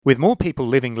With more people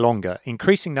living longer,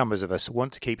 increasing numbers of us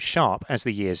want to keep sharp as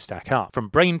the years stack up. From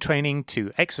brain training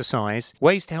to exercise,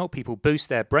 ways to help people boost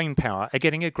their brain power are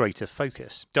getting a greater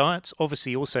focus. Diet's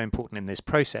obviously also important in this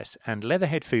process, and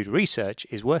Leatherhead Food Research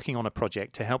is working on a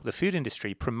project to help the food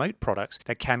industry promote products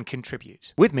that can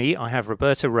contribute. With me, I have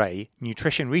Roberta Ray,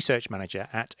 Nutrition Research Manager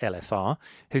at LFR,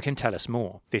 who can tell us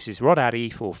more. This is Rod Addy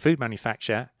for Food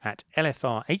Manufacture at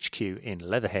LFR HQ in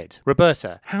Leatherhead.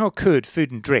 Roberta, how could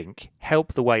food and drink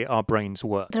help the way our brains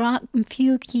work? There are a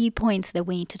few key points that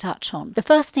we need to touch on. The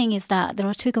first thing is that there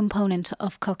are two components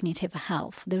of cognitive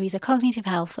health. There is a cognitive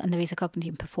health and there is a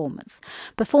cognitive performance.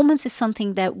 Performance is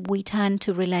something that we tend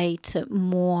to relate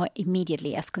more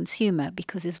immediately as consumer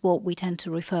because it's what we tend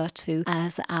to refer to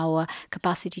as our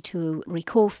capacity to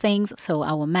recall things, so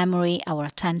our memory, our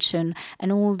attention,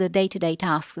 and all the day-to-day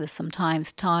tasks that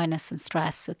sometimes tiredness and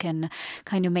stress can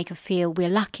kind of make us feel we're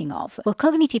lacking of. Well,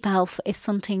 cognitive health is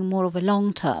something more of a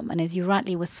long term, and as you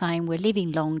rightly were saying, we're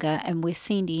living longer and we're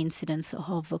seeing the incidence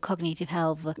of cognitive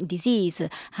health disease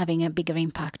having a bigger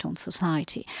impact on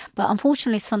society. But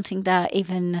unfortunately, it's something that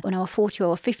even when we're 40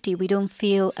 or 50, we don't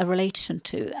feel a relation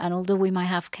to. And although we might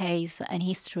have case and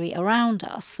history around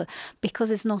us, because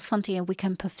it's not something that we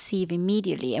can perceive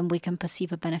immediately and we can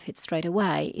perceive a benefit straight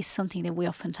away, it's something that we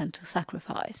often tend to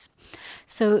sacrifice.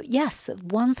 So yes,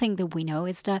 one thing that we know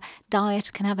is that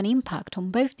diet can have an impact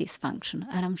on both these functions,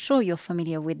 and I'm sure you're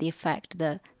familiar with the effect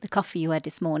the coffee you had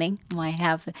this morning might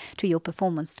have to your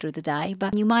performance through the day,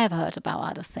 but you might have heard about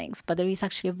other things. But there is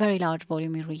actually a very large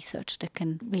volume of research that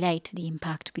can relate to the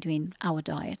impact between our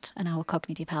diet and our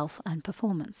cognitive health and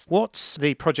performance. What's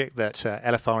the project that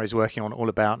LFR is working on all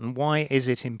about, and why is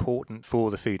it important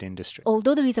for the food industry?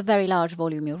 Although there is a very large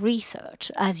volume of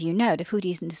research, as you know, the food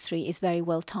industry is very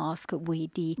well tasked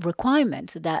with the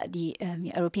requirement that the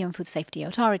European Food Safety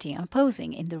Authority are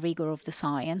posing in the rigor of the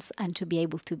science and to be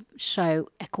able to show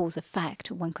a cause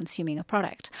effect when consuming a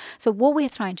product. So what we're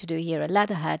trying to do here at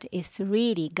Leatherhead is to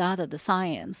really gather the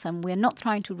science, and we're not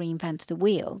trying to reinvent the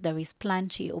wheel. There is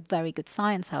plenty of very good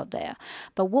science out there.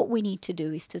 But what we need to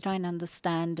do is to try and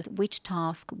understand which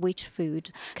task, which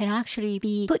food can actually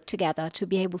be put together to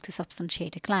be able to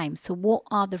substantiate a claim. So what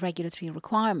are the regulatory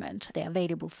requirements, the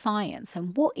available science,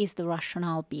 and what is the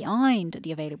rationale behind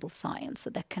the available science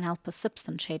that can help us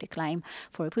substantiate a claim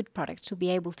for a food product to be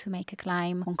able to make a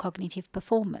claim on cognitive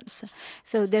performance.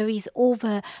 So there is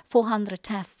over 400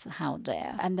 tests out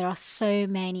there, and there are so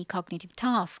many cognitive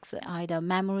tasks, either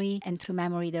memory, and through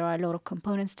memory there are a lot of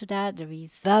components to that. There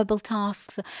is verbal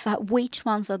tasks, but which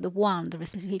ones are the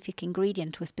specific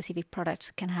ingredient to a specific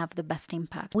product can have the best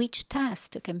impact? Which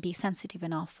test can be sensitive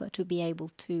enough to be able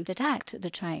to detect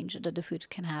the change that the food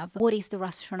can have? What is the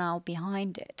rationale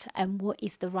behind it? And what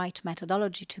is the right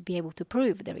methodology to be able to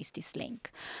prove there is this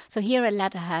link? So here at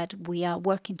Leatherhead, we are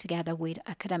working together with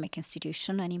academic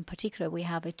institution, and in particular we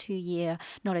have a 2-year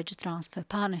knowledge transfer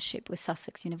partnership with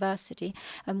Sussex University,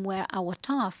 and where our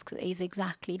task is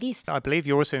exactly this. I believe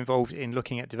you're also involved in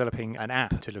looking at developing an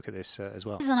app to look at this as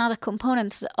well. This is another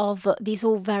component of this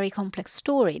whole very complex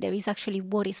story. There is actually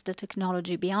what is the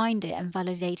technology behind it and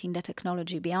validating the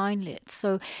technology behind it.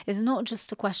 So it's not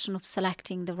just a question of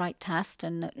selecting the right test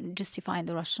and justifying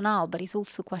the rationale, but it's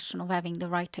also a question of having the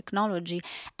right technology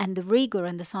and the rigor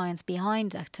and the science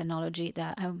behind that technology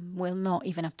that I will not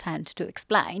even attempt to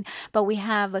explain. But we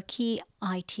have a key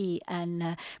IT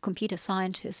and computer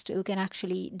scientist who can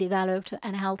actually develop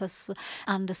and help us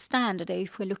understand that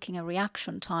if we're looking at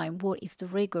reaction time, what is the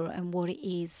rigor and what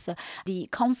is the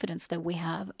confidence that we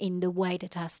have in the way the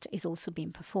test is also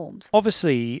being performed.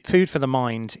 Obviously, food for the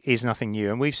mind is nothing new,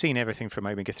 and we've seen everything from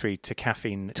omega-3 to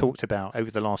caffeine talked about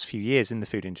over the last few years in the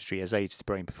food industry as aids to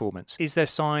brain performance. Is there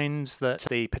signs that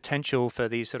the potential for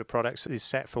these sort of products is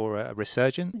set for a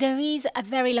resurgence? There is a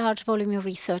very large volume of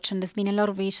research, and there's been a lot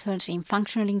of research in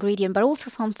functional ingredient, but also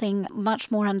something much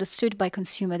more understood by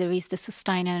consumer. There is the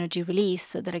sustained energy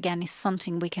release that again is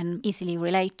something we can easily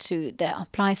relate to, that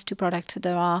applies to products that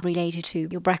are related to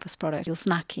your breakfast product, your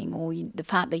snacking, or the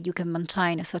fact that you can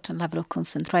maintain a certain level of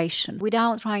concentration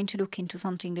without trying to look into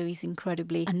something that is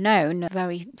incredibly unknown.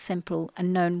 Very simple,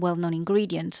 unknown, well-known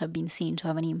ingredients have been seen to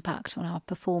have an impact on our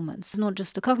performance. It's not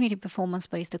just the cognitive performance,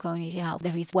 but it's the cognitive health.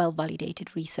 There is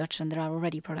well-validated research and there are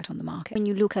already products on the market. When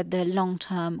you look at the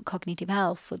long-term cognitive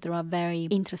health, there are very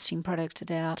interesting products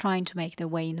that are trying to make their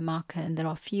way in the market, and there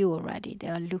are few already. They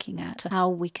are looking at how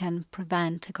we can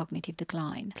prevent a cognitive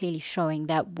decline, clearly showing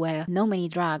that where not many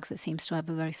drugs that seems to have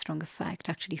a very strong effect,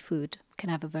 actually food can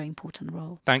have a very important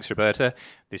role. Thanks, Roberta.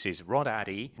 This is Rod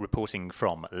Addy reporting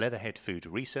from Leatherhead Food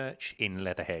Research in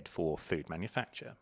Leatherhead for Food Manufacture.